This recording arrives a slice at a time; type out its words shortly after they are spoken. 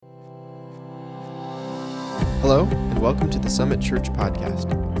Hello, and welcome to the Summit Church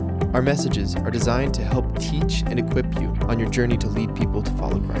podcast. Our messages are designed to help teach and equip you on your journey to lead people to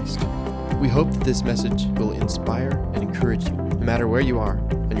follow Christ. We hope that this message will inspire and encourage you, no matter where you are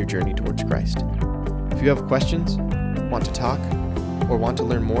on your journey towards Christ. If you have questions, want to talk, or want to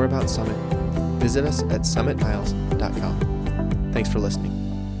learn more about Summit, visit us at summitniles.com. Thanks for listening.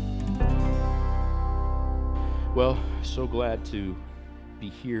 Well, so glad to be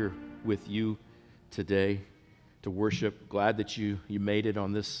here with you today to worship. Glad that you made it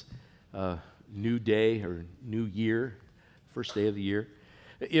on this new day or new year, first day of the year.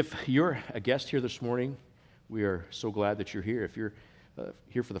 If you're a guest here this morning, we are so glad that you're here. If you're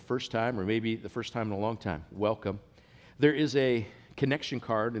here for the first time or maybe the first time in a long time, welcome. There is a connection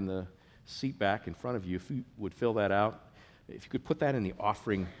card in the seat back in front of you. If you would fill that out, if you could put that in the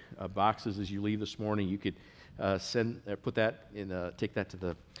offering boxes as you leave this morning, you could put that in, take that to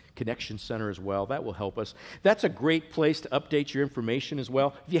the Connection Center as well. That will help us. That's a great place to update your information as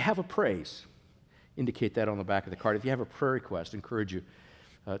well. If you have a praise, indicate that on the back of the card. If you have a prayer request, I encourage you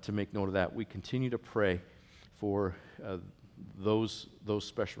to make note of that. We continue to pray for those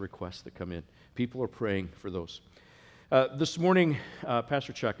special requests that come in. People are praying for those. This morning,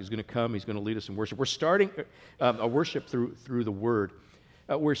 Pastor Chuck is going to come. He's going to lead us in worship. We're starting a worship through the Word.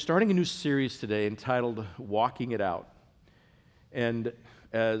 We're starting a new series today entitled Walking It Out. And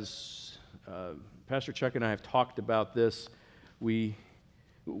as Pastor Chuck and I have talked about this, we're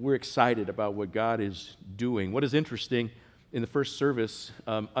excited about what God is doing. What is interesting, in the first service,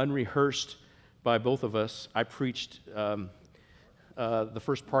 unrehearsed by both of us, I preached the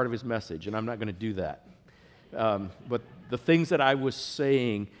first part of his message, and I'm not going to do that. But the things that I was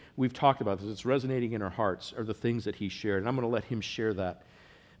saying, we've talked about this, it's resonating in our hearts, are the things that he shared, and I'm going to let him share that.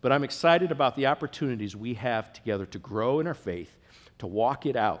 But I'm excited about the opportunities we have together to grow in our faith, to walk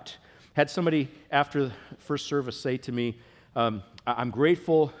it out. Had somebody after the first service say to me, I'm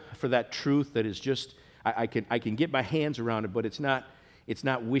grateful for that truth that is just, I can get my hands around it, but it's not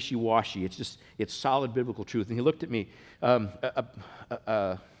wishy-washy. It's solid biblical truth. And he looked at me,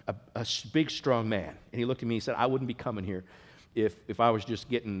 a big, strong man, and he looked at me and said, I wouldn't be coming here if I was just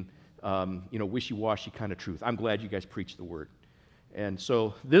getting wishy-washy kind of truth. I'm glad you guys preach the word. And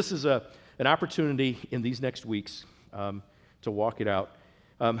so this is an opportunity in these next weeks to walk it out.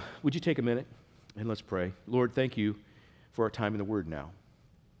 Would you take a minute and let's pray. Lord, thank you for our time in the Word now.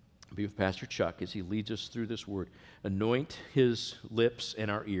 Be with Pastor Chuck as he leads us through this Word. Anoint his lips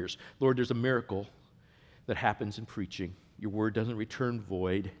and our ears. Lord, there's a miracle that happens in preaching. Your Word doesn't return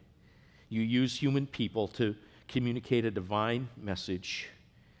void. You use human people to communicate a divine message.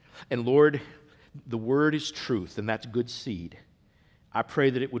 And Lord, the Word is truth, and that's good seed. I pray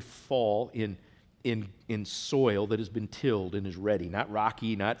that it would fall in soil that has been tilled and is ready, not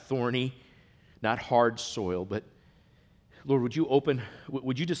rocky, not thorny, not hard soil, but Lord,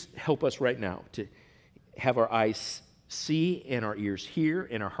 would you just help us right now to have our eyes see and our ears hear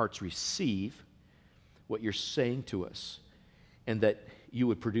and our hearts receive what you're saying to us, and that you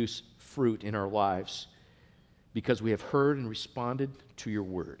would produce fruit in our lives because we have heard and responded to your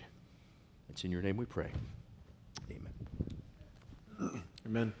word. It's in your name we pray. Amen.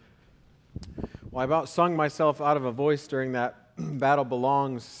 Amen. Well, I about sung myself out of a voice during that Battle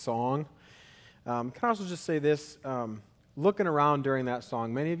Belongs song. Can I also just say this? Looking around during that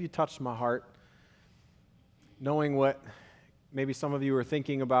song, many of you touched my heart, knowing what maybe some of you were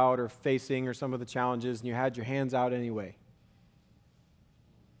thinking about or facing or some of the challenges, and you had your hands out anyway.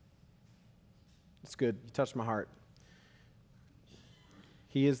 It's good. You touched my heart.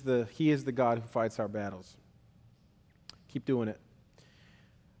 He is the God who fights our battles. Keep doing it.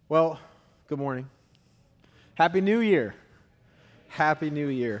 Well, good morning. Happy New Year. Happy New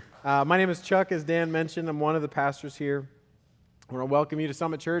Year. My name is Chuck, as Dan mentioned. I'm one of the pastors here. I want to welcome you to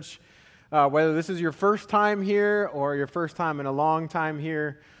Summit Church. Whether this is your first time here or your first time in a long time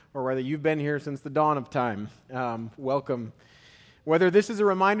here, or whether you've been here since the dawn of time, welcome. Whether this is a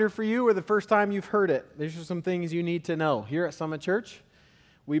reminder for you or the first time you've heard it, these are some things you need to know. Here at Summit Church,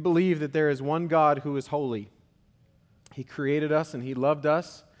 we believe that there is one God who is holy. He created us and He loved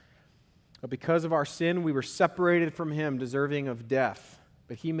us. But because of our sin, we were separated from Him, deserving of death.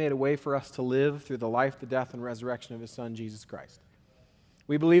 But He made a way for us to live through the life, the death, and resurrection of His Son, Jesus Christ.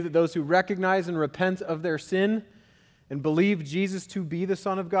 We believe that those who recognize and repent of their sin and believe Jesus to be the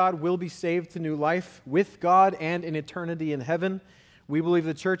Son of God will be saved to new life with God and in eternity in heaven. We believe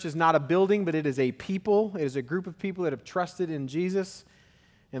the church is not a building, but it is a people. It is a group of people that have trusted in Jesus,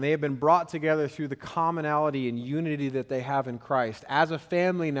 and they have been brought together through the commonality and unity that they have in Christ. As a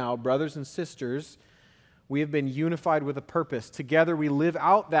family now, brothers and sisters, we have been unified with a purpose. Together we live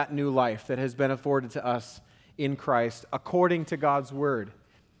out that new life that has been afforded to us in Christ according to God's Word.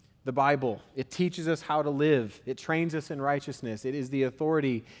 The Bible, it teaches us how to live. It trains us in righteousness. It is the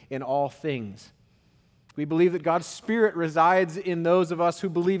authority in all things. We believe that God's Spirit resides in those of us who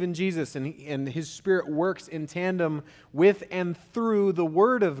believe in Jesus, and His Spirit works in tandem with and through the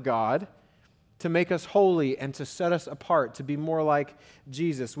Word of God to make us holy and to set us apart, to be more like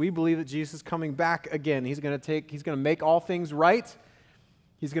Jesus. We believe that Jesus is coming back again. He's going to make all things right.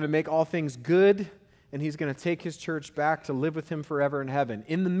 He's going to make all things good. And He's going to take His church back to live with Him forever in heaven.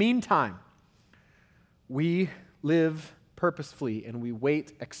 In the meantime, we live purposefully and we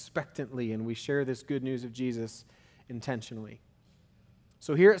wait expectantly and we share this good news of Jesus intentionally.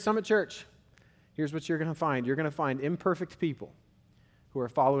 So here at Summit Church, here's what you're going to find. You're going to find imperfect people who are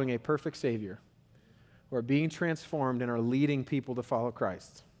following a perfect Savior, who are being transformed and are leading people to follow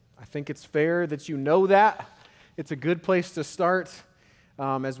Christ. I think it's fair that you know that. It's a good place to start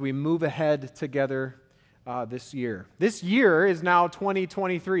as we move ahead together this year. This year is now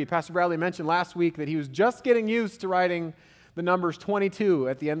 2023. Pastor Bradley mentioned last week that he was just getting used to writing the numbers 22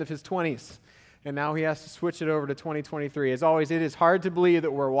 at the end of his 20s, and now he has to switch it over to 2023. As always, it is hard to believe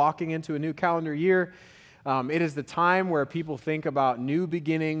that we're walking into a new calendar year. It is the time where people think about new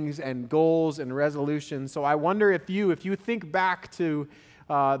beginnings and goals and resolutions. So I wonder if you think back to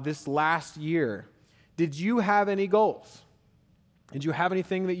this last year, did you have any goals? Did you have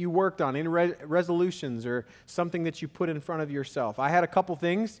anything that you worked on, any resolutions or something that you put in front of yourself? I had a couple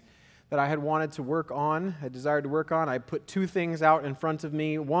things that I had wanted to work on, I desired to work on. I put two things out in front of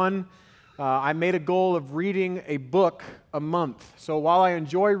me. One, I made a goal of reading a book a month. So while I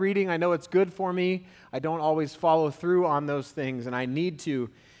enjoy reading, I know it's good for me, I don't always follow through on those things, and I need to.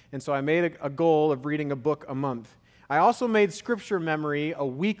 And so I made a goal of reading a book a month. I also made scripture memory a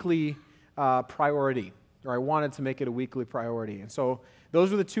weekly priority. Or I wanted to make it a weekly priority. And so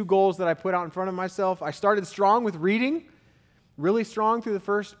those were the two goals that I put out in front of myself. I started strong with reading, really strong through the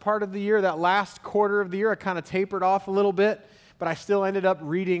first part of the year. That last quarter of the year, I kind of tapered off a little bit, but I still ended up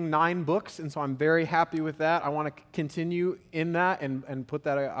reading 9 books, and so I'm very happy with that. I want to continue in that and put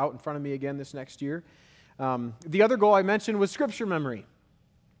that out in front of me again this next year. The other goal I mentioned was scripture memory.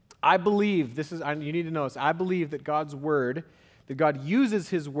 I believe, you need to know this, I believe that God's Word, that God uses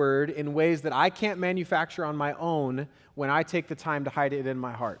His Word in ways that I can't manufacture on my own when I take the time to hide it in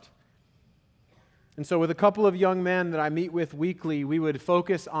my heart. And so with a couple of young men that I meet with weekly, we would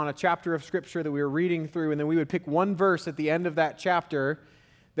focus on a chapter of Scripture that we were reading through, and then we would pick one verse at the end of that chapter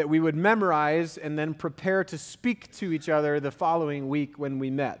that we would memorize and then prepare to speak to each other the following week when we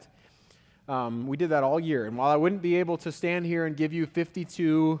met. We did that all year, and while I wouldn't be able to stand here and give you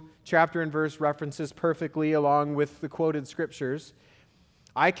 52 chapter and verse references perfectly along with the quoted scriptures,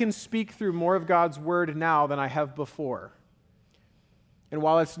 I can speak through more of God's Word now than I have before. And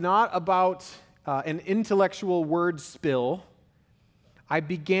while it's not about an intellectual word spill, I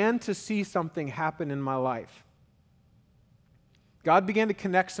began to see something happen in my life. God began to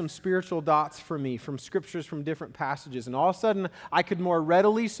connect some spiritual dots for me from scriptures from different passages, and all of a sudden I could more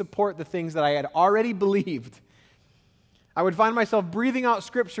readily support the things that I had already believed. I would find myself breathing out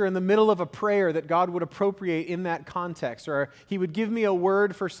scripture in the middle of a prayer that God would appropriate in that context, or He would give me a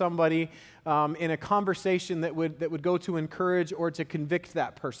word for somebody in a conversation that would go to encourage or to convict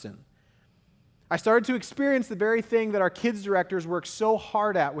that person. I started to experience the very thing that our kids directors work so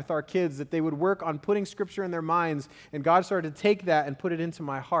hard at with our kids, that they would work on putting scripture in their minds, and God started to take that and put it into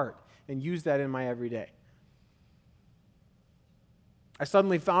my heart and use that in my everyday. I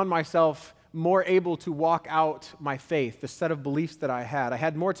suddenly found myself more able to walk out my faith, the set of beliefs that I had. I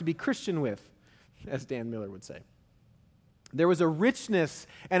had more to be Christian with, as Dan Miller would say. There was a richness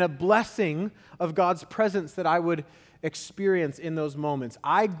and a blessing of God's presence that I would experience in those moments.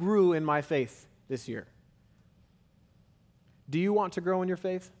 I grew in my faith this year. Do you want to grow in your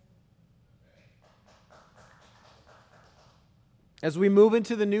faith? As we move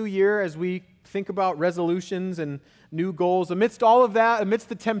into the new year, as we think about resolutions and new goals, amidst all of that, amidst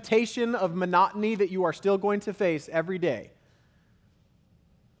the temptation of monotony that you are still going to face every day,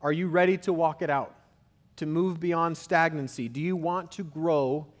 are you ready to walk it out, to move beyond stagnancy? Do you want to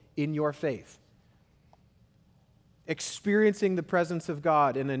grow in your faith? Experiencing the presence of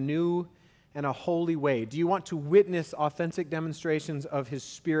God in a new and a holy way? Do you want to witness authentic demonstrations of His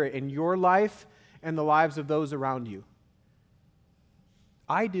Spirit in your life and the lives of those around you?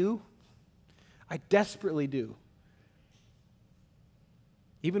 I do. I desperately do.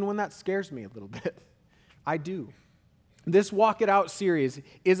 Even when that scares me a little bit, I do. This Walk It Out series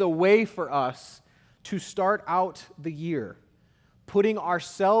is a way for us to start out the year putting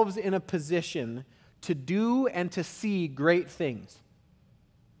ourselves in a position to do and to see great things.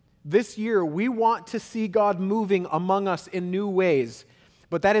 This year, we want to see God moving among us in new ways,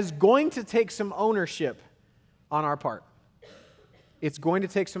 but that is going to take some ownership on our part. It's going to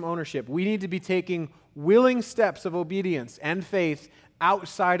take some ownership. We need to be taking willing steps of obedience and faith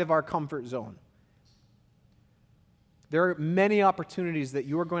outside of our comfort zone. There are many opportunities that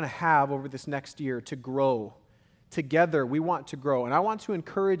you are going to have over this next year to grow. Together, we want to grow. And I want to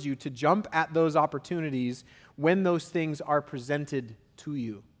encourage you to jump at those opportunities when those things are presented to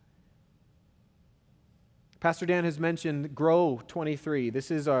you. Pastor Dan has mentioned Grow 23.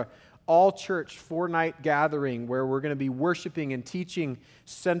 This is a all-church 4-night gathering where we're going to be worshiping and teaching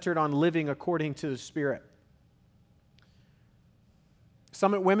centered on living according to the Spirit.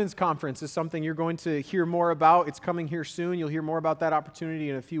 Summit Women's Conference is something you're going to hear more about. It's coming here soon. You'll hear more about that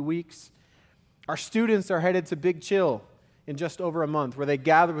opportunity in a few weeks. Our students are headed to Big Chill in just over a month, where they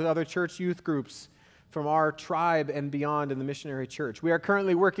gather with other church youth groups from our tribe and beyond in the missionary church. We are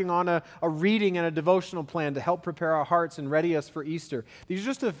currently working on a reading and a devotional plan to help prepare our hearts and ready us for Easter. These are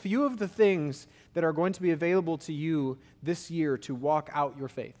just a few of the things that are going to be available to you this year to walk out your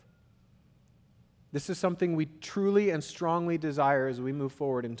faith. This is something we truly and strongly desire as we move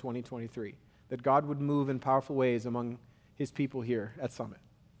forward in 2023, that God would move in powerful ways among His people here at Summit.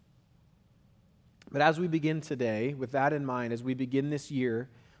 But as we begin today, with that in mind, as we begin this year,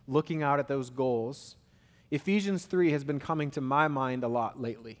 looking out at those goals, Ephesians 3 has been coming to my mind a lot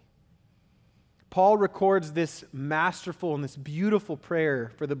lately. Paul records this masterful and this beautiful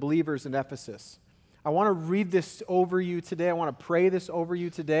prayer for the believers in Ephesus. I want to read this over you today. I want to pray this over you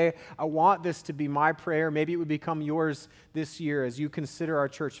today. I want this to be my prayer. Maybe it would become yours this year as you consider our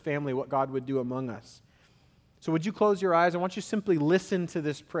church family, what God would do among us. So would you close your eyes? I want you to simply listen to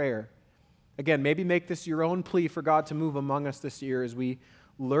this prayer. Again, maybe make this your own plea for God to move among us this year as we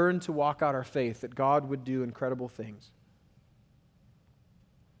learn to walk out our faith, that God would do incredible things.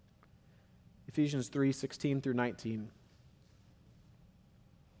 Ephesians 3:16 through 19.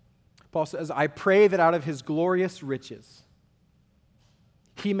 Paul says, I pray that out of His glorious riches,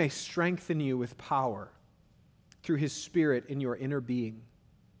 He may strengthen you with power through His Spirit in your inner being,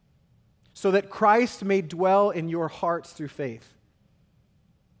 so that Christ may dwell in your hearts through faith.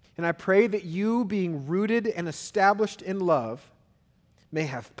 And I pray that you, being rooted and established in love, may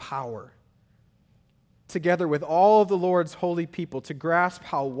have power, together with all of the Lord's holy people, to grasp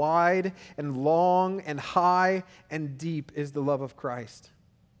how wide and long and high and deep is the love of Christ,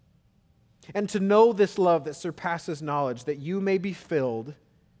 and to know this love that surpasses knowledge, that you may be filled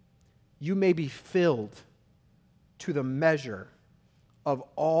to the measure of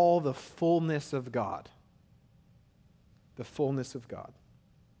all the fullness of God. The fullness of God.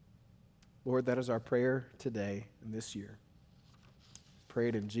 Lord, that is our prayer today and this year. Pray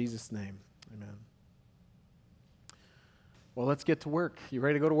it in Jesus' name. Amen. Well, let's get to work. You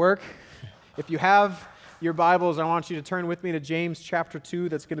ready to go to work? If you have your Bibles, I want you to turn with me to James chapter 2.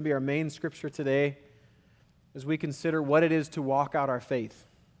 That's going to be our main scripture today as we consider what it is to walk out our faith.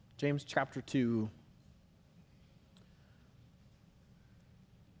 James chapter 2.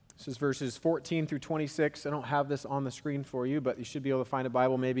 This is verses 14 through 26. I don't have this on the screen for you, but you should be able to find a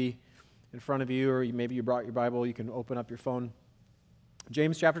Bible maybe in front of you, or maybe you brought your Bible. You can open up your phone.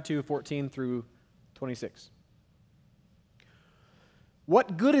 James chapter 2, 14 through 26.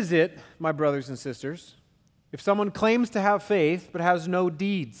 What good is it, my brothers and sisters, if someone claims to have faith but has no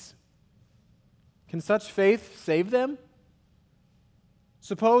deeds? Can such faith save them?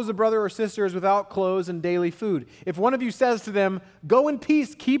 Suppose a brother or sister is without clothes and daily food. If one of you says to them, go in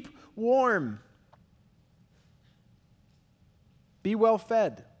peace, keep warm, be well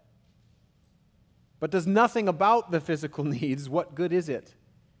fed, but does nothing about the physical needs, what good is it?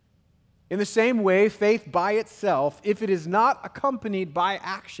 In the same way, faith by itself, if it is not accompanied by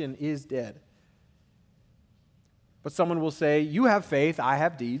action, is dead. But someone will say, you have faith, I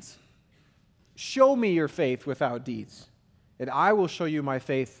have deeds. Show me your faith without deeds, and I will show you my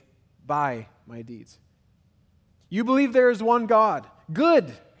faith by my deeds. You believe there is one God.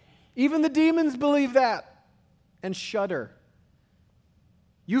 Good. Even the demons believe that and shudder.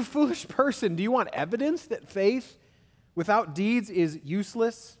 You foolish person, do you want evidence that faith without deeds is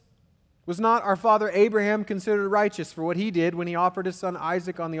useless? Was not our father Abraham considered righteous for what he did when he offered his son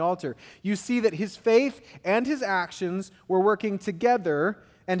Isaac on the altar? You see that his faith and his actions were working together,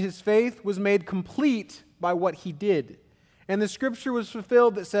 and his faith was made complete by what he did. And the scripture was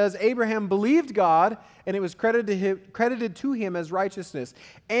fulfilled that says, Abraham believed God, and it was credited to him as righteousness,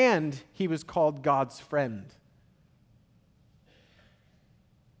 and he was called God's friend.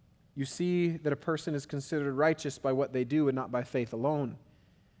 You see that a person is considered righteous by what they do and not by faith alone.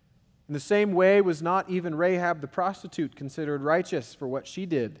 In the same way was not even Rahab the prostitute considered righteous for what she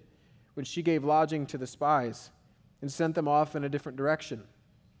did, when she gave lodging to the spies and sent them off in a different direction.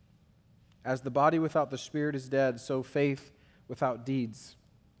 As the body without the spirit is dead, so faith without deeds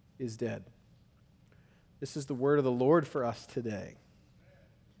is dead. This is the word of the Lord for us today.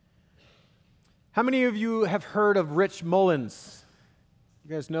 How many of you have heard of Rich Mullins?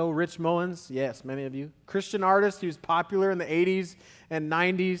 You guys know Rich Mullins? Yes, many of you. Christian artist. He was popular in the 80s and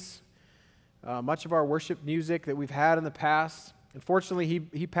 90s. Much of our worship music that we've had in the past. Unfortunately,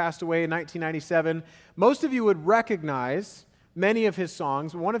 he passed away in 1997. Most of you would recognize many of his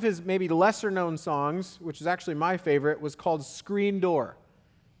songs. One of his maybe lesser-known songs, which is actually my favorite, was called Screen Door.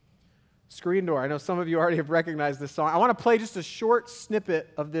 Screen Door. I know some of you already have recognized this song. I want to play just a short snippet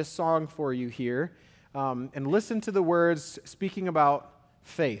of this song for you here, and listen to the words speaking about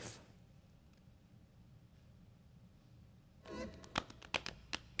faith.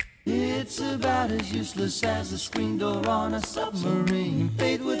 It's about as useless as a screen door on a submarine.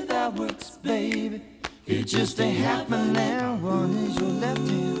 Faith without works, baby, it just ain't happening. One is your left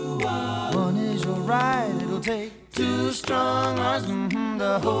hand, one is your right. It'll take two strong arms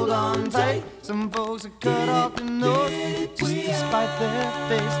to hold on tight. Some folks are cut off the nose just to spite their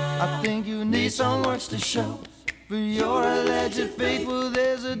face. I think you need some works to show for your alleged faith. Well,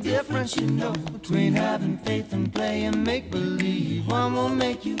 there's a difference, you know, between having faith and playing make-believe. One will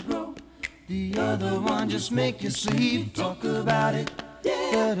make you grow, the other one just make you sleep. Talk about it,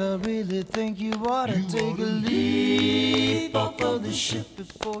 but I really think you ought to take a leap off of the ship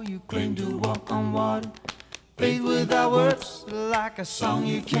before you claim to walk on water. Faith without words, like a song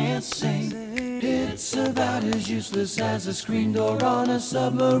you can't sing. It's about as useless as a screen door on a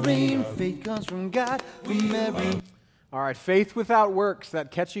submarine. Faith comes from God, from every... All right, faith without works,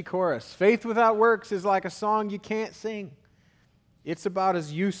 that catchy chorus. Faith without works is like a song you can't sing. It's about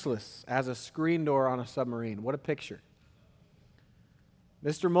as useless as a screen door on a submarine. What a picture.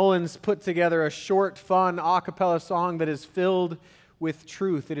 Mr. Mullins put together a short, fun, a cappella song that is filled with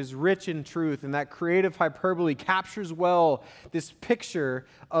truth. It is rich in truth, and that creative hyperbole captures well this picture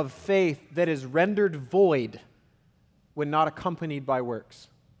of faith that is rendered void when not accompanied by works.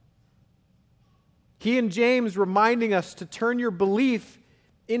 He and James reminding us to turn your belief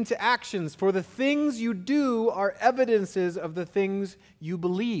into actions, for the things you do are evidences of the things you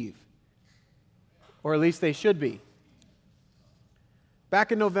believe, or at least they should be.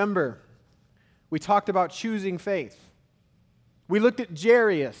 Back in November, we talked about choosing faith. We looked at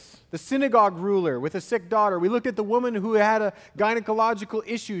Jairus, the synagogue ruler with a sick daughter. We looked at the woman who had a gynecological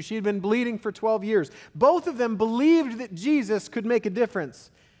issue. She had been bleeding for 12 years. Both of them believed that Jesus could make a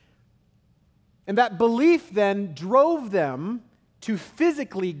difference. And that belief then drove them to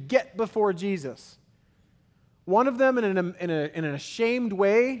physically get before Jesus. One of them in an ashamed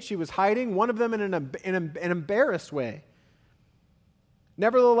way, she was hiding. One of them in an embarrassed way.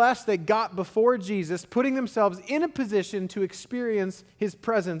 Nevertheless, they got before Jesus, putting themselves in a position to experience his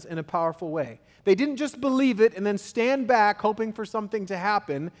presence in a powerful way. They didn't just believe it and then stand back hoping for something to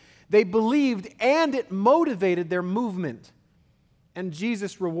happen. They believed, and it motivated their movement. And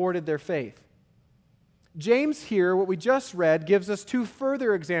Jesus rewarded their faith. James here, what we just read, gives us two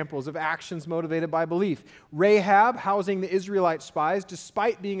further examples of actions motivated by belief. Rahab, housing the Israelite spies,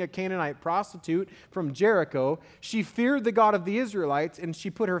 despite being a Canaanite prostitute from Jericho, she feared the God of the Israelites, and she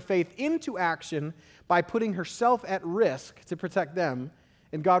put her faith into action by putting herself at risk to protect them,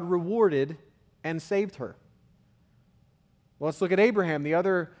 and God rewarded and saved her. Well, let's look at Abraham, the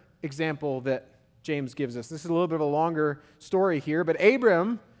other example that James gives us. This is a little bit of a longer story here, but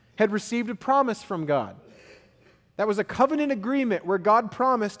Abram had received a promise from God. That was a covenant agreement where God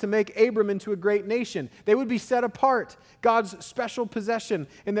promised to make Abram into a great nation. They would be set apart, God's special possession,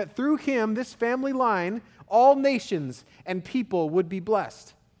 and that through him, this family line, all nations and people would be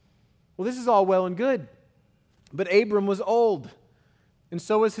blessed. Well, this is all well and good, but Abram was old, and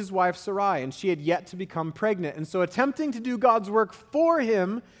so was his wife Sarai, and she had yet to become pregnant. And so attempting to do God's work for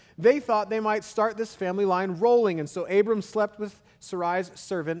him, they thought they might start this family line rolling, and so Abram slept with Sarai's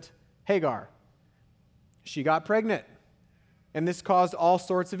servant, Hagar. She got pregnant, and this caused all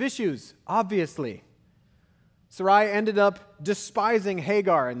sorts of issues, obviously. Sarai ended up despising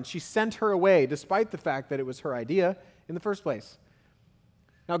Hagar, and she sent her away, despite the fact that it was her idea in the first place.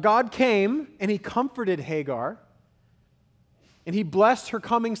 Now, God came, and he comforted Hagar, and he blessed her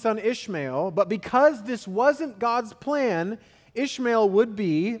coming son Ishmael, but because this wasn't God's plan, Ishmael would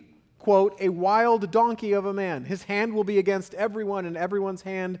be, quote, a wild donkey of a man. His hand will be against everyone and everyone's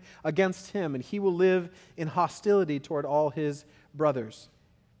hand against him, and he will live in hostility toward all his brothers.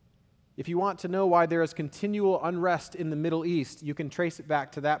 If you want to know why there is continual unrest in the Middle East, you can trace it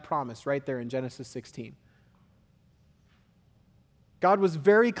back to that promise right there in Genesis 16. God was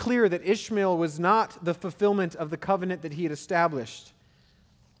very clear that Ishmael was not the fulfillment of the covenant that he had established.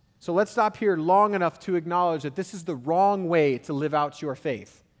 So let's stop here long enough to acknowledge that this is the wrong way to live out your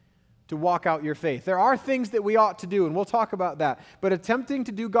faith, to walk out your faith. There are things that we ought to do, and we'll talk about that. But attempting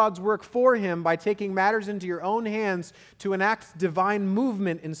to do God's work for Him by taking matters into your own hands to enact divine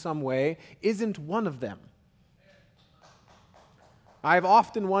movement in some way isn't one of them. I've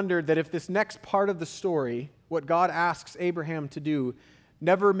often wondered that if this next part of the story, what God asks Abraham to do,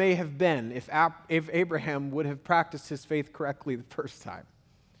 never may have been if Abraham would have practiced his faith correctly the first time.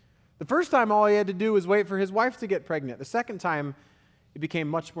 The first time, all he had to do was wait for his wife to get pregnant. The second time, it became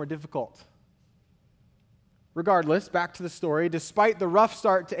much more difficult. Regardless, back to the story. Despite the rough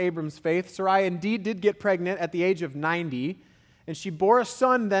start to Abram's faith, Sarai indeed did get pregnant at the age of 90, and she bore a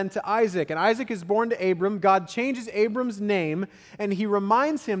son then to Isaac. And Isaac is born to Abram. God changes Abram's name, and he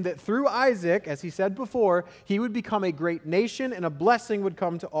reminds him that through Isaac, as he said before, he would become a great nation, and a blessing would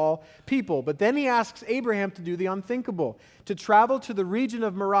come to all people. But then he asks Abraham to do the unthinkable, to travel to the region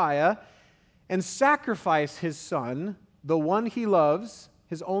of Moriah and sacrifice his son, the one he loves,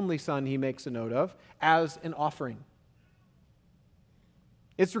 his only son he makes a note of, as an offering.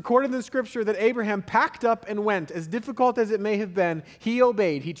 It's recorded in Scripture that Abraham packed up and went. As difficult as it may have been, he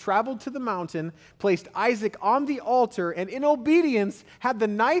obeyed. He traveled to the mountain, placed Isaac on the altar, and in obedience had the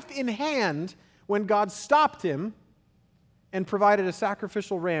knife in hand when God stopped him and provided a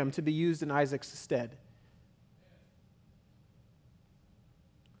sacrificial ram to be used in Isaac's stead.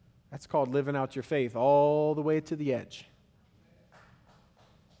 That's called living out your faith all the way to the edge.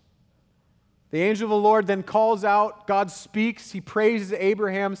 The angel of the Lord then calls out, God speaks, he praises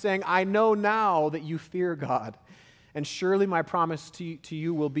Abraham, saying, I know now that you fear God, and surely my promise to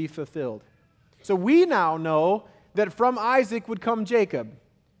you will be fulfilled. So we now know that from Isaac would come Jacob,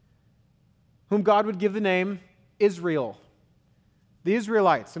 whom God would give the name Israel, the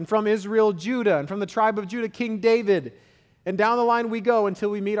Israelites, and from Israel, Judah, and from the tribe of Judah, King David. And down the line we go until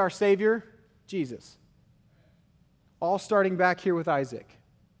we meet our Savior, Jesus. All starting back here with Isaac.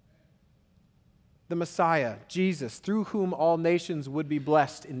 The Messiah, Jesus, through whom all nations would be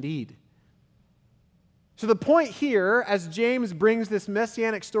blessed indeed. So the point here, as James brings this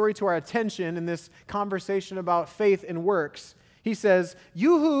messianic story to our attention in this conversation about faith and works, he says,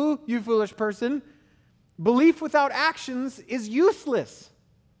 you foolish person, belief without actions is useless.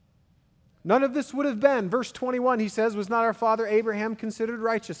 None of this would have been, verse 21, he says, was not our father Abraham considered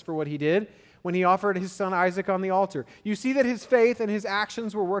righteous for what he did when he offered his son Isaac on the altar? You see that his faith and his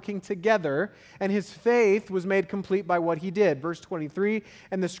actions were working together, and his faith was made complete by what he did. Verse 23,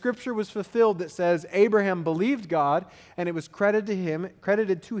 and the scripture was fulfilled that says, Abraham believed God, and it was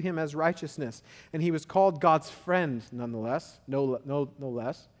credited to him as righteousness. And he was called God's friend, nonetheless, no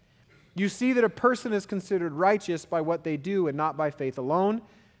less. You see that a person is considered righteous by what they do and not by faith alone.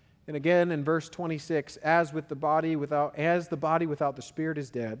 And again, in verse 26, as the body without the spirit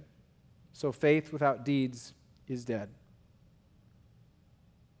is dead, so faith without deeds is dead.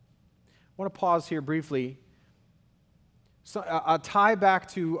 I want to pause here briefly. So, I'll tie back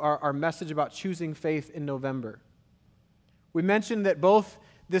to our message about choosing faith in November. We mentioned that both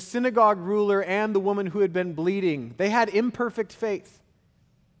the synagogue ruler and the woman who had been bleeding, they had imperfect faith.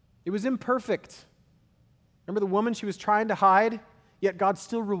 It was imperfect. Remember the woman, she was trying to hide, yet God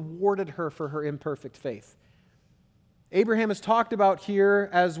still rewarded her for her imperfect faith. Abraham is talked about here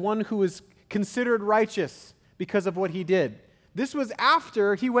as one who was considered righteous because of what he did. This was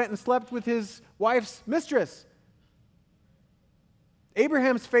after he went and slept with his wife's mistress.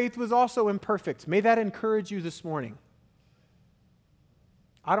 Abraham's faith was also imperfect. May that encourage you this morning.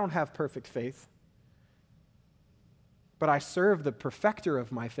 I don't have perfect faith, but I serve the perfecter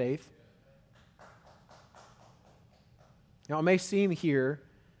of my faith. Now, it may seem here,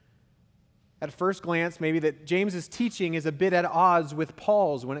 at first glance, maybe that James's teaching is a bit at odds with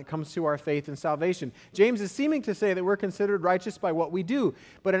Paul's when it comes to our faith and salvation. James is seeming to say that we're considered righteous by what we do.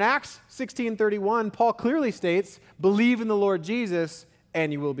 But in Acts 16:31, Paul clearly states, believe in the Lord Jesus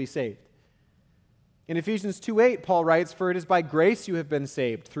and you will be saved. In Ephesians 2:8, Paul writes, for it is by grace you have been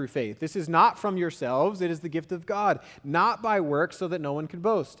saved through faith. This is not from yourselves, it is the gift of God, not by works so that no one can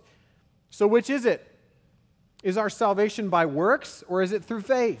boast. So which is it? Is our salvation by works or is it through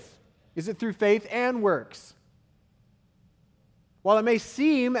faith? Is it through faith and works? While it may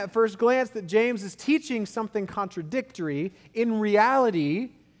seem at first glance that James is teaching something contradictory, in reality,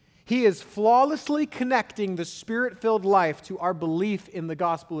 he is flawlessly connecting the Spirit-filled life to our belief in the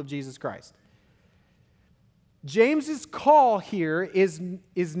gospel of Jesus Christ. James's call here is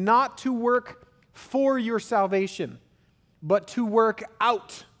not to work for your salvation, but to work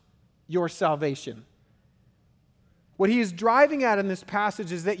out your salvation. What he is driving at in this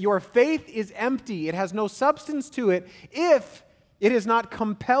passage is that your faith is empty. It has no substance to it if it has not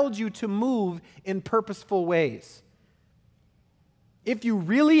compelled you to move in purposeful ways. If you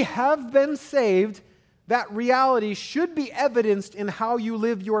really have been saved, that reality should be evidenced in how you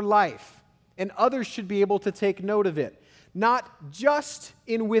live your life, and others should be able to take note of it. Not just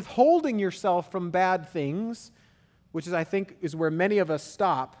in withholding yourself from bad things, which is, I think, is where many of us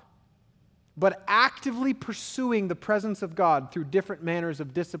stop, but actively pursuing the presence of God through different manners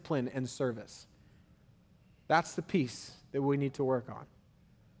of discipline and service. That's the piece that we need to work on.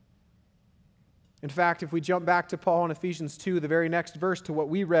 In fact, if we jump back to Paul in Ephesians 2, the very next verse to what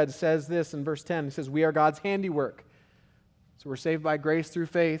we read says this in verse 10. It says, we are God's handiwork. So we're saved by grace through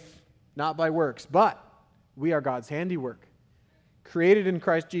faith, not by works. But we are God's handiwork, created in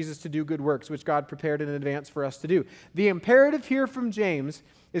Christ Jesus to do good works, which God prepared in advance for us to do. The imperative here from James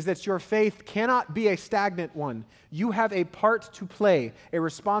is that your faith cannot be a stagnant one. You have a part to play, a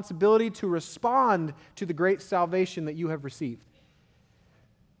responsibility to respond to the great salvation that you have received.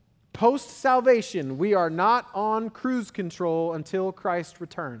 Post-salvation, we are not on cruise control until Christ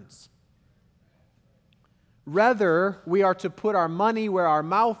returns. Rather, we are to put our money where our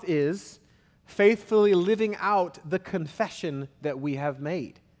mouth is, faithfully living out the confession that we have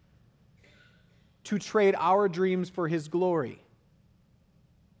made, to trade our dreams for His glory.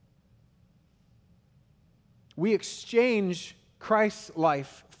 We exchange Christ's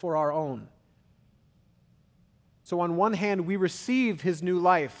life for our own. So on one hand, we receive His new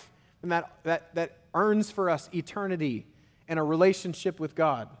life, and that earns for us eternity and a relationship with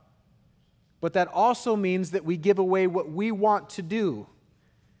God. But that also means that we give away what we want to do,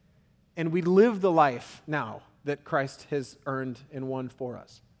 and we live the life now that Christ has earned and won for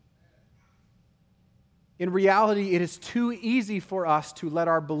us. In reality, it is too easy for us to let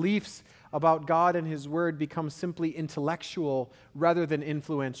our beliefs about God and His Word become simply intellectual rather than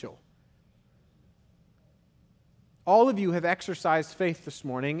influential. All of you have exercised faith this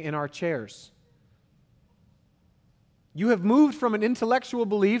morning in our chairs. You have moved from an intellectual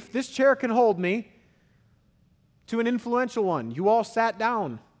belief, this chair can hold me, to an influential one. You all sat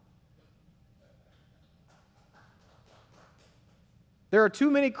down. There are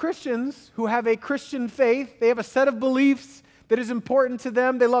too many Christians who have a Christian faith. They have a set of beliefs that is important to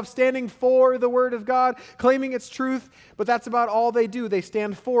them. They love standing for the Word of God, claiming its truth, but that's about all they do. They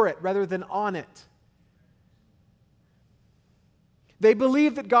stand for it rather than on it. They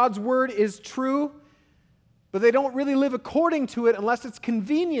believe that God's Word is true, but they don't really live according to it unless it's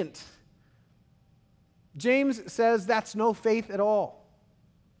convenient. James says that's no faith at all.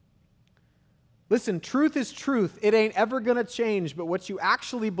 Listen, truth is truth. It ain't ever going to change, but what you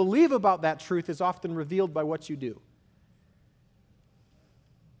actually believe about that truth is often revealed by what you do.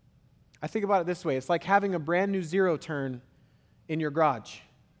 I think about it this way. It's like having a brand new zero turn in your garage.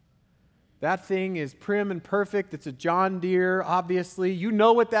 That thing is prim and perfect. It's a John Deere, obviously. You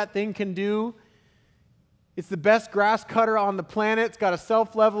know what that thing can do. It's the best grass cutter on the planet. It's got a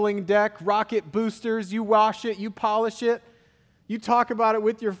self-leveling deck, rocket boosters. You wash it, you polish it. You talk about it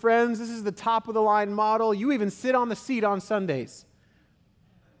with your friends. This is the top-of-the-line model. You even sit on the seat on Sundays.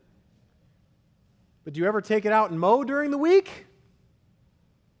 But do you ever take it out and mow during the week?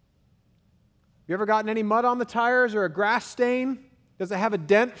 You ever gotten any mud on the tires or a grass stain? Does it have a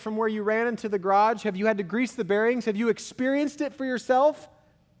dent from where you ran into the garage? Have you had to grease the bearings? Have you experienced it for yourself?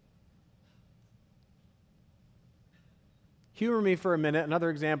 Humor me for a minute. Another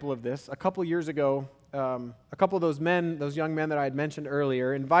example of this. A couple years ago, a couple of those young men that I had mentioned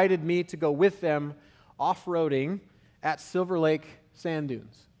earlier, invited me to go with them off-roading at Silver Lake Sand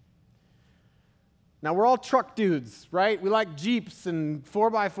Dunes. Now, we're all truck dudes, right? We like Jeeps and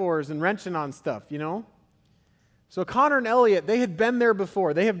 4x4s and wrenching on stuff, you know? So Connor and Elliot, they had been there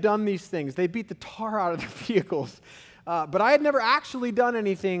before. They have done these things. They beat the tar out of their vehicles. But I had never actually done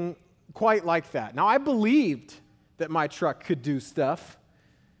anything quite like that. Now, I believed that my truck could do stuff.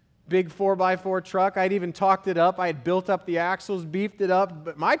 Big 4x4 truck. I'd even talked it up. I had built up the axles, beefed it up.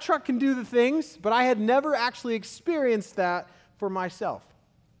 But my truck can do the things, but I had never actually experienced that for myself.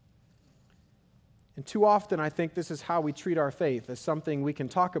 And too often, I think this is how we treat our faith, as something we can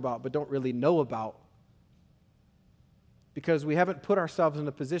talk about but don't really know about, because we haven't put ourselves in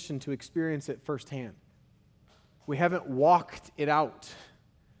a position to experience it firsthand. We haven't walked it out.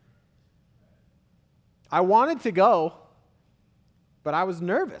 I wanted to go, but I was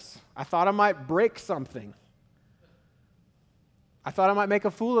nervous. I thought I might break something. I thought I might make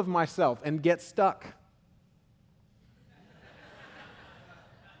a fool of myself and get stuck.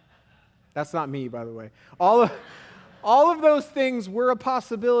 That's not me, by the way. All of those things were a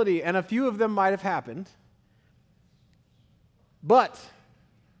possibility, and a few of them might have happened. But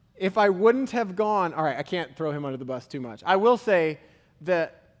if I wouldn't have gone, all right, I can't throw him under the bus too much. I will say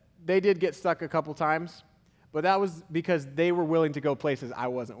that they did get stuck a couple times, but that was because they were willing to go places I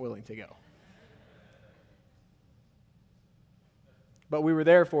wasn't willing to go. But we were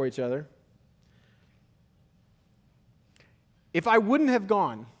there for each other. If I wouldn't have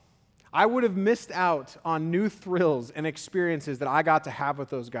gone, I would have missed out on new thrills and experiences that I got to have with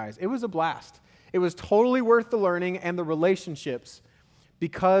those guys. It was a blast. It was totally worth the learning and the relationships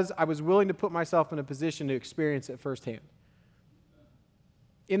because I was willing to put myself in a position to experience it firsthand.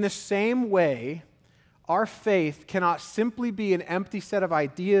 In the same way, our faith cannot simply be an empty set of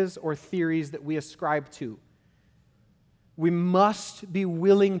ideas or theories that we ascribe to. We must be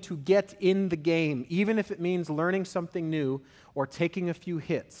willing to get in the game, even if it means learning something new or taking a few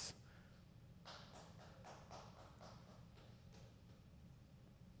hits.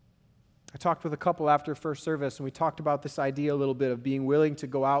 I talked with a couple after first service, and we talked about this idea a little bit of being willing to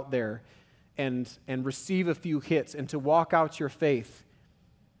go out there and receive a few hits and to walk out your faith.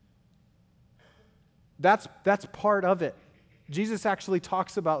 That's part of it. Jesus actually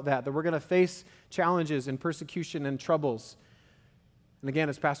talks about that we're going to face challenges and persecution and troubles. And again,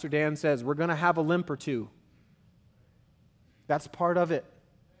 as Pastor Dan says, we're going to have a limp or two. That's part of it.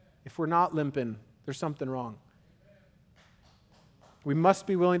 If we're not limping, there's something wrong. We must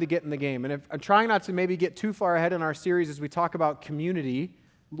be willing to get in the game. And I'm trying not to maybe get too far ahead in our series as we talk about community,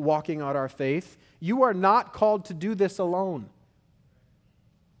 walking out our faith. You are not called to do this alone.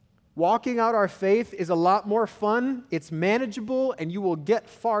 Walking out our faith is a lot more fun, it's manageable, and you will get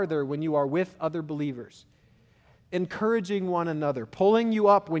farther when you are with other believers. Encouraging one another, pulling you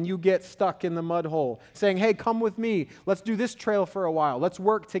up when you get stuck in the mud hole, saying, hey, come with me, let's do this trail for a while, let's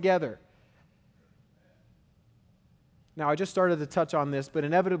work together. Now, I just started to touch on this, but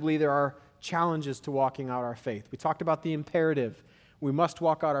inevitably there are challenges to walking out our faith. We talked about the imperative. We must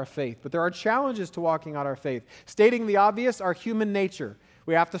walk out our faith. But there are challenges to walking out our faith. Stating the obvious, our human nature.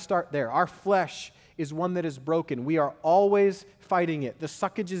 We have to start there. Our flesh is one that is broken. We are always fighting it. The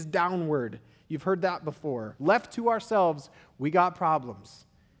suckage is downward. You've heard that before. Left to ourselves, we got problems.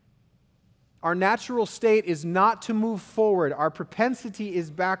 Our natural state is not to move forward. Our propensity is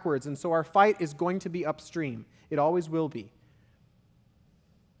backwards, and so our fight is going to be upstream. It always will be.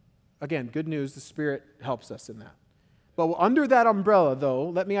 Again, good news, the Spirit helps us in that. But under that umbrella, though,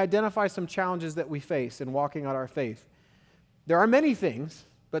 let me identify some challenges that we face in walking out our faith. There are many things,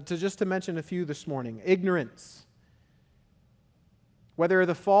 but just to mention a few this morning. Ignorance. Whether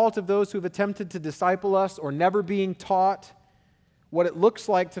the fault of those who have attempted to disciple us or never being taught what it looks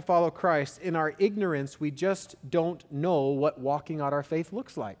like to follow Christ, in our ignorance, we just don't know what walking out our faith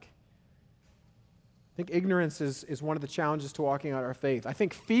looks like. I think ignorance is one of the challenges to walking out our faith. I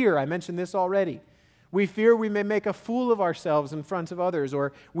think fear, I mentioned this already. We fear we may make a fool of ourselves in front of others,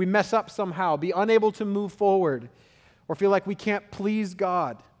 or we mess up somehow, be unable to move forward, or feel like we can't please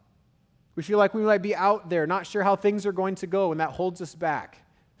God. We feel like we might be out there, not sure how things are going to go, and that holds us back.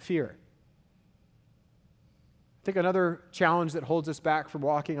 Fear. I think another challenge that holds us back from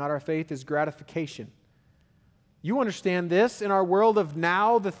walking out our faith is gratification. You understand this. In our world of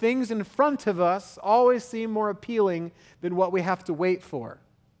now, the things in front of us always seem more appealing than what we have to wait for.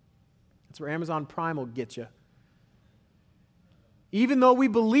 That's where Amazon Prime will get you. Even though we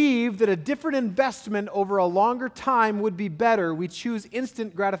believe that a different investment over a longer time would be better, we choose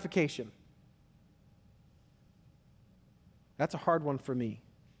instant gratification. That's a hard one for me.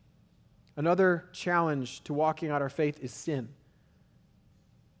 Another challenge to walking out our faith is sin.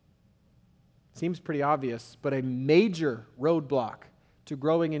 Seems pretty obvious, but a major roadblock to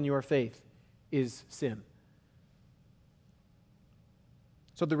growing in your faith is sin.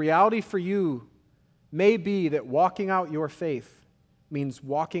 So the reality for you may be that walking out your faith means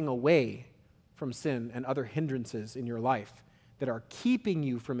walking away from sin and other hindrances in your life that are keeping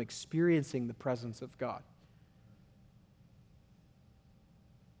you from experiencing the presence of God.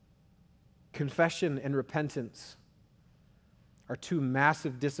 Confession and repentance are two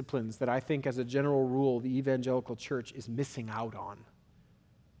massive disciplines that I think, as a general rule, the evangelical church is missing out on.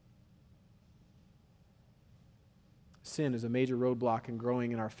 Sin is a major roadblock in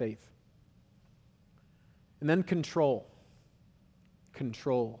growing in our faith. And then control.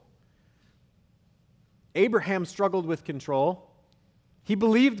 Control. Abraham struggled with control. He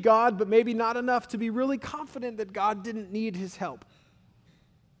believed God, but maybe not enough to be really confident that God didn't need his help.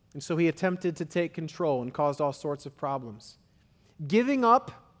 And so he attempted to take control and caused all sorts of problems. Giving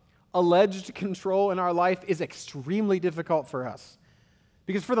up alleged control in our life is extremely difficult for us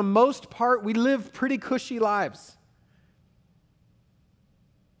because for the most part, we live pretty cushy lives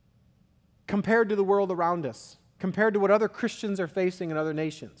compared to the world around us, compared to what other Christians are facing in other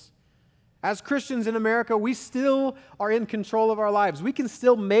nations. As Christians in America, we still are in control of our lives. We can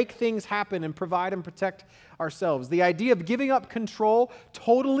still make things happen and provide and protect ourselves. The idea of giving up control,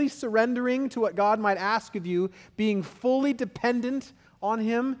 totally surrendering to what God might ask of you, being fully dependent on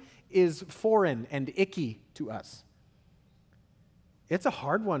Him, is foreign and icky to us. It's a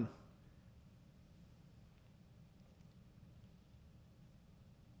hard one.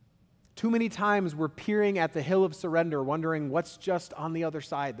 Too many times we're peering at the hill of surrender, wondering what's just on the other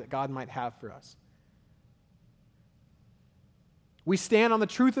side that God might have for us. We stand on the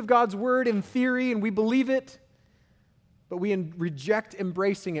truth of God's word in theory and we believe it, but we reject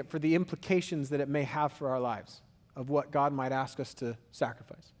embracing it for the implications that it may have for our lives, of what God might ask us to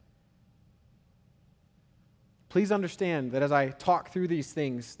sacrifice. Please understand that as I talk through these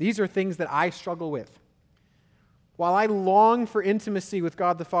are things that I struggle with. While I long for intimacy with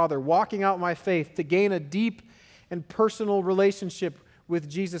God the Father, walking out my faith to gain a deep and personal relationship with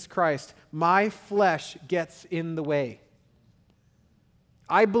Jesus Christ, my flesh gets in the way.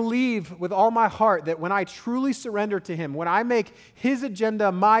 I believe with all my heart that when I truly surrender to Him, when I make His agenda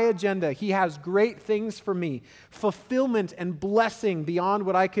my agenda, He has great things for me, fulfillment and blessing beyond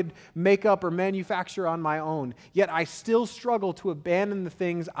what I could make up or manufacture on my own. Yet I still struggle to abandon the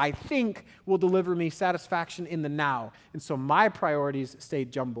things I think will deliver me satisfaction in the now. And so my priorities stay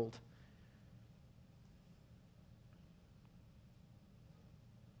jumbled.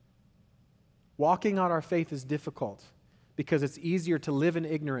 Walking out our faith is difficult, because it's easier to live in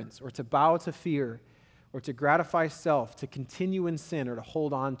ignorance or to bow to fear or to gratify self, to continue in sin or to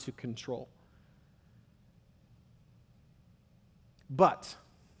hold on to control. But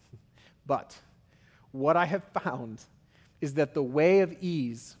what I have found is that the way of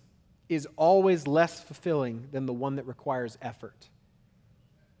ease is always less fulfilling than the one that requires effort.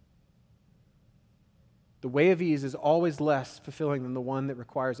 The way of ease is always less fulfilling than the one that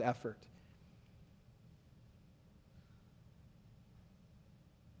requires effort.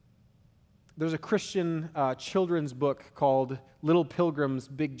 There's a Christian children's book called Little Pilgrim's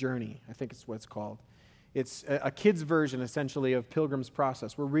Big Journey. I think it's what it's called. It's a kid's version, essentially, of Pilgrim's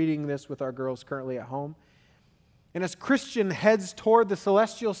Process. We're reading this with our girls currently at home. And as Christian heads toward the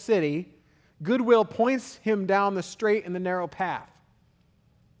celestial city, Goodwill points him down the straight and the narrow path.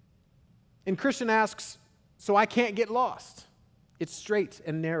 And Christian asks, so I can't get lost. It's straight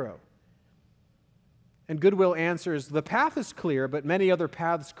and narrow. And Goodwill answers, the path is clear, but many other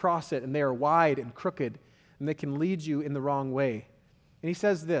paths cross it, and they are wide and crooked, and they can lead you in the wrong way. And he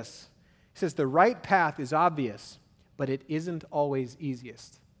says this, he says, the right path is obvious, but it isn't always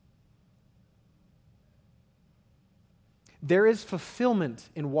easiest. There is fulfillment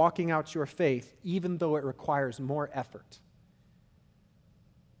in walking out your faith, even though it requires more effort.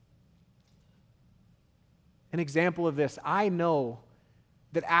 An example of this, I know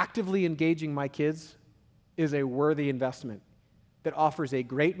that actively engaging my kids is a worthy investment that offers a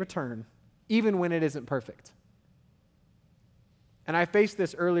great return, even when it isn't perfect. And I faced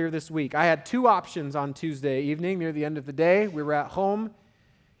this earlier this week. I had two options on Tuesday evening near the end of the day. We were at home.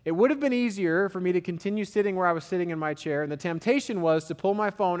 It would have been easier for me to continue sitting where I was sitting in my chair, and the temptation was to pull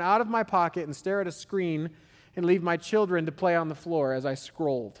my phone out of my pocket and stare at a screen and leave my children to play on the floor as I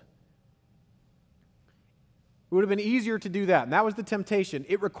scrolled. It would have been easier to do that, and that was the temptation.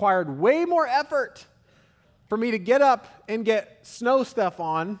 It required way more effort for me to get up and get snow stuff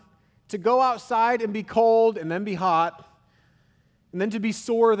on, to go outside and be cold and then be hot, and then to be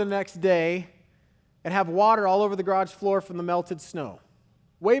sore the next day and have water all over the garage floor from the melted snow.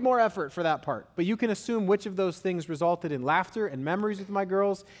 Way more effort for that part. But you can assume which of those things resulted in laughter and memories with my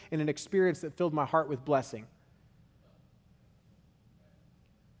girls and an experience that filled my heart with blessing.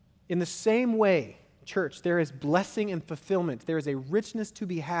 In the same way, church, there is blessing and fulfillment. There is a richness to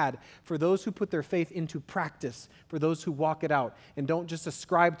be had for those who put their faith into practice, for those who walk it out and don't just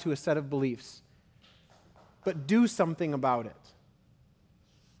ascribe to a set of beliefs, but do something about it.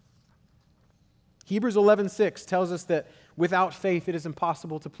 Hebrews 11:6 tells us that without faith it is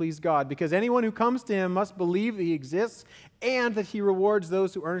impossible to please God, because anyone who comes to Him must believe that He exists and that He rewards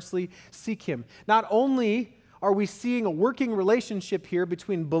those who earnestly seek Him. Not only are we seeing a working relationship here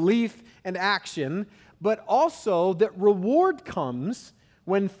between belief and action, but also that reward comes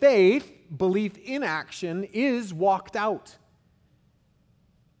when faith, belief in action, is walked out.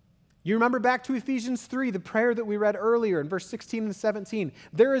 You remember back to Ephesians 3, the prayer that we read earlier in verse 16 and 17.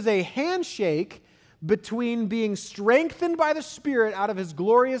 There is a handshake between being strengthened by the Spirit out of His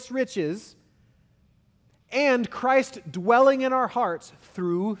glorious riches and Christ dwelling in our hearts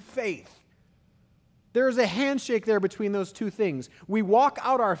through faith. There is a handshake there between those two things. We walk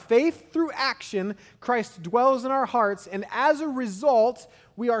out our faith through action. Christ dwells in our hearts, and as a result,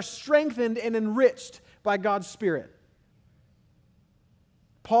 we are strengthened and enriched by God's Spirit.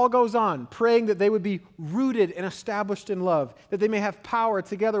 Paul goes on, praying that they would be rooted and established in love, that they may have power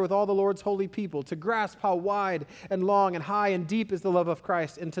together with all the Lord's holy people to grasp how wide and long and high and deep is the love of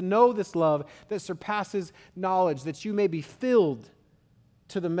Christ, and to know this love that surpasses knowledge, that you may be filled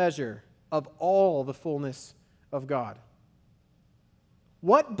to the measure of all the fullness of God.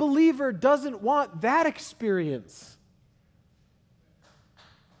 What believer doesn't want that experience?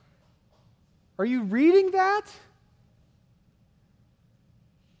 Are you reading that?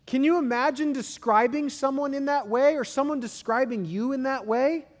 Can you imagine describing someone in that way, or someone describing you in that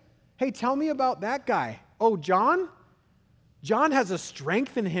way? Hey, tell me about that guy. Oh, John? John has a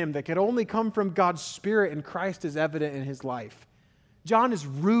strength in him that could only come from God's Spirit, and Christ is evident in his life. John is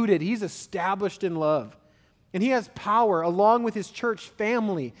rooted. He's established in love. And he has power, along with his church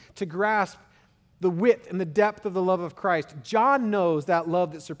family, to grasp the width and the depth of the love of Christ. John knows that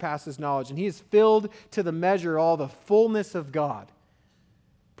love that surpasses knowledge, and he is filled to the measure of all the fullness of God.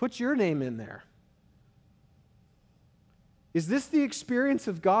 Put your name in there. Is this the experience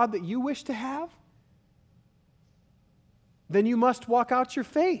of God that you wish to have? Then you must walk out your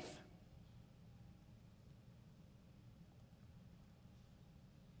faith.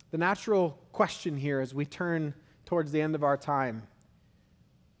 The natural question here as we turn towards the end of our time,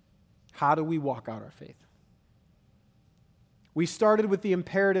 how do we walk out our faith? We started with the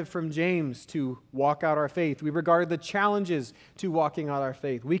imperative from James to walk out our faith. We regarded the challenges to walking out our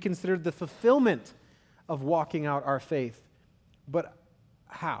faith. We considered the fulfillment of walking out our faith. But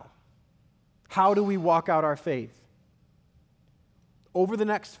how? How do we walk out our faith? Over the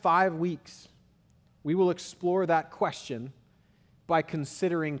next 5 weeks, we will explore that question by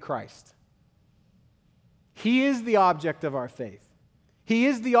considering Christ. He is the object of our faith. He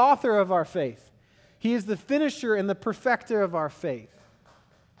is the author of our faith. He is the finisher and the perfecter of our faith.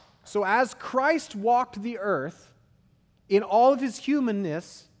 So as Christ walked the earth in all of his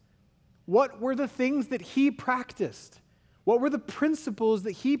humanness, what were the things that he practiced? What were the principles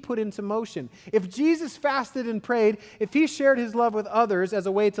that he put into motion? If Jesus fasted and prayed, if he shared his love with others as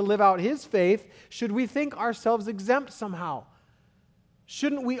a way to live out his faith, should we think ourselves exempt somehow?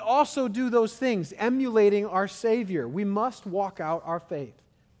 Shouldn't we also do those things, emulating our Savior? We must walk out our faith.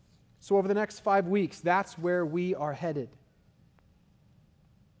 So over the next 5 weeks, that's where we are headed.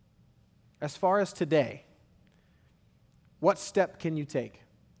 As far as today, what step can you take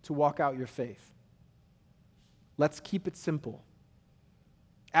to walk out your faith? Let's keep it simple.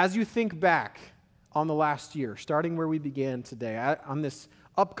 As you think back on the last year, starting where we began today, on this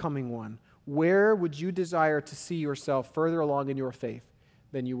upcoming one, where would you desire to see yourself further along in your faith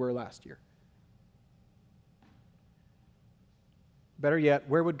than you were last year? Better yet,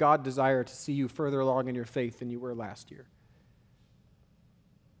 where would God desire to see you further along in your faith than you were last year?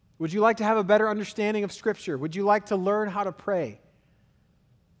 Would you like to have a better understanding of Scripture? Would you like to learn how to pray?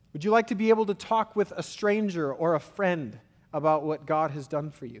 Would you like to be able to talk with a stranger or a friend about what God has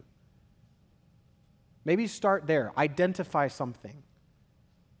done for you? Maybe start there. Identify something.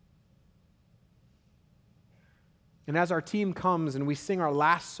 And as our team comes and we sing our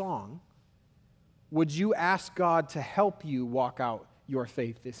last song, would you ask God to help you walk out your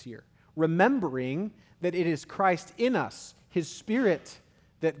faith this year, remembering that it is Christ in us, his Spirit,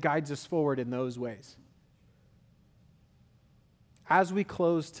 that guides us forward in those ways? As we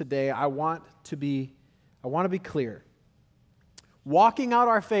close today, I want to be clear. Walking out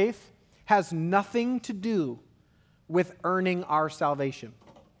our faith has nothing to do with earning our salvation.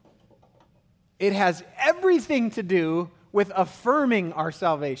 It has everything to do with affirming our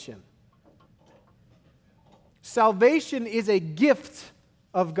salvation. Salvation is a gift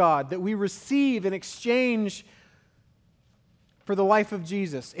of God that we receive in exchange for the life of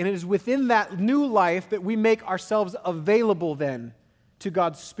Jesus. And it is within that new life that we make ourselves available then to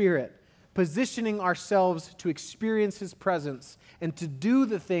God's Spirit, positioning ourselves to experience his presence and to do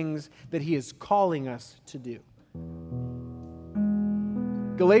the things that he is calling us to do.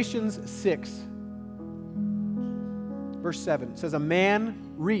 Galatians 6, verse 7 says, "A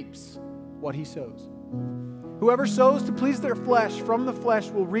man reaps what he sows. Whoever sows to please their flesh, from the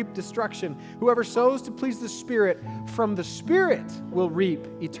flesh will reap destruction. Whoever sows to please the Spirit, from the Spirit will reap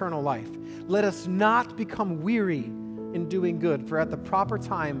eternal life. Let us not become weary in doing good, for at the proper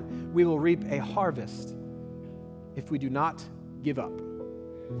time we will reap a harvest if we do not give up."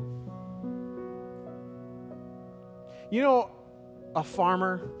 You know, a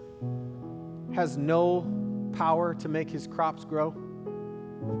farmer has no power to make his crops grow.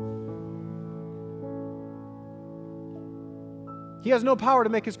 He has no power to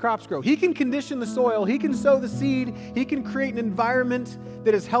make his crops grow. He can condition the soil. He can sow the seed. He can create an environment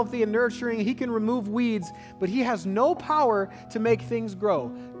that is healthy and nurturing. He can remove weeds, but he has no power to make things grow.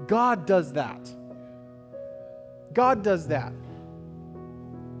 God does that. God does that.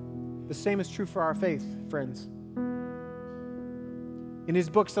 The same is true for our faith, friends. In his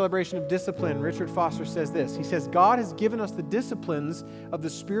book, Celebration of Discipline, Richard Foster says this. He says, God has given us the disciplines of the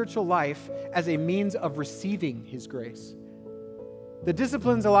spiritual life as a means of receiving his grace. The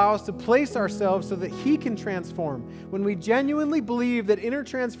disciplines allow us to place ourselves so that he can transform. When we genuinely believe that inner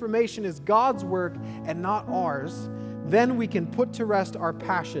transformation is God's work and not ours, then we can put to rest our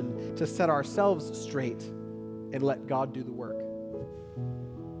passion to set ourselves straight and let God do the work.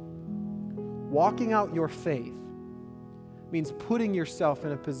 Walking out your faith means putting yourself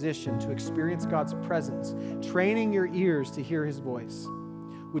in a position to experience God's presence, training your ears to hear his voice.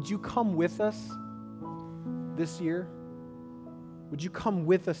 Would you come with us this year? Would you come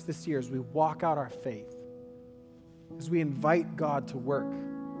with us this year as we walk out our faith, as we invite God to work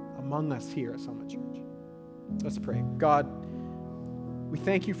among us here at Summit Church? Let's pray. God, we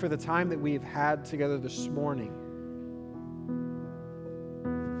thank you for the time that we have had together this morning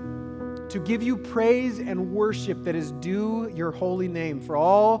to give you praise and worship that is due your holy name for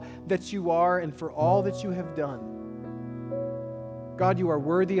all that you are and for all that you have done. God, you are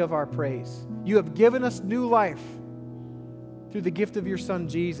worthy of our praise. You have given us new life through the gift of your Son,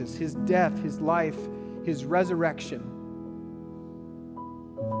 Jesus, his death, his life, his resurrection.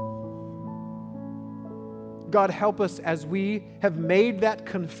 God, help us as we have made that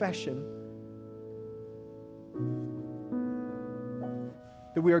confession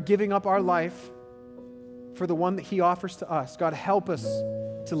that we are giving up our life for the one that he offers to us. God, help us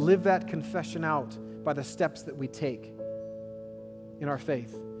to live that confession out by the steps that we take in our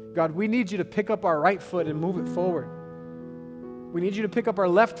faith. God, we need you to pick up our right foot and move it forward. We need you to pick up our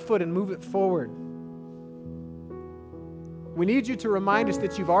left foot and move it forward. We need you to remind us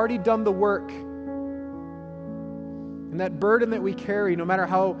that you've already done the work. And that burden that we carry, no matter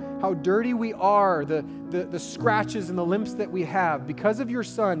how dirty we are, the scratches and the limps that we have, because of your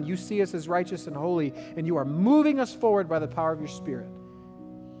Son, you see us as righteous and holy, and you are moving us forward by the power of your Spirit.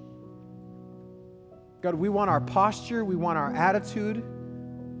 God, we want our posture, we want our attitude,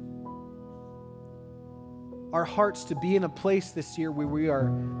 our hearts to be in a place this year where we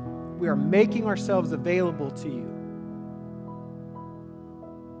are making ourselves available to you.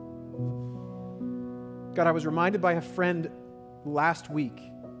 God, I was reminded by a friend last week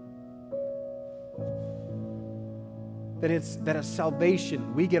that at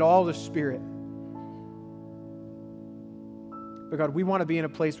salvation, we get all the Spirit. But God, we want to be in a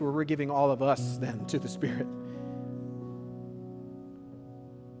place where we're giving all of us then to the Spirit.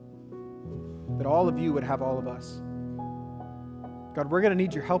 That all of you would have all of us. God, we're going to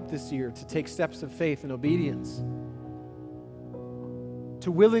need your help this year to take steps of faith and obedience,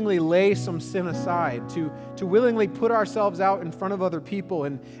 to willingly lay some sin aside, to willingly put ourselves out in front of other people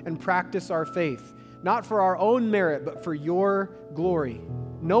and practice our faith, not for our own merit, but for your glory,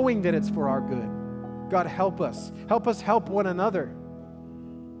 knowing that it's for our good. God, help us. Help us help one another.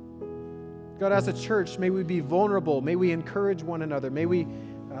 God, as a church, may we be vulnerable. May we encourage one another. May we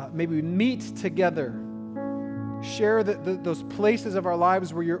meet together. Share those places of our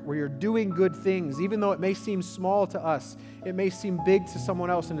lives where you're doing good things, even though it may seem small to us. It may seem big to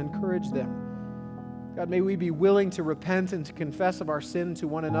someone else, and encourage them. God, may we be willing to repent and to confess of our sin to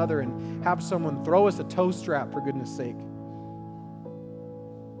one another and have someone throw us a toe strap, for goodness sake.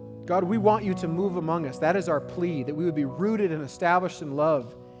 God, we want you to move among us. That is our plea, that we would be rooted and established in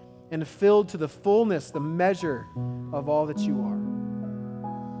love and filled to the fullness, the measure of all that you are.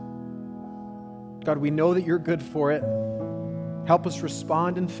 God, we know that you're good for it. Help us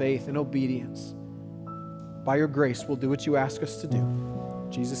respond in faith and obedience. By your grace, we'll do what you ask us to do.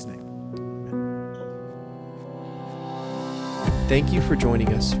 In Jesus' name, amen. Thank you for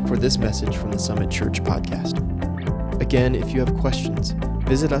joining us for this message from the Summit Church podcast. Again, if you have questions,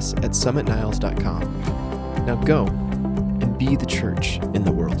 visit us at summitniles.com. Now go and be the church in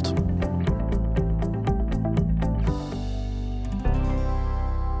the world.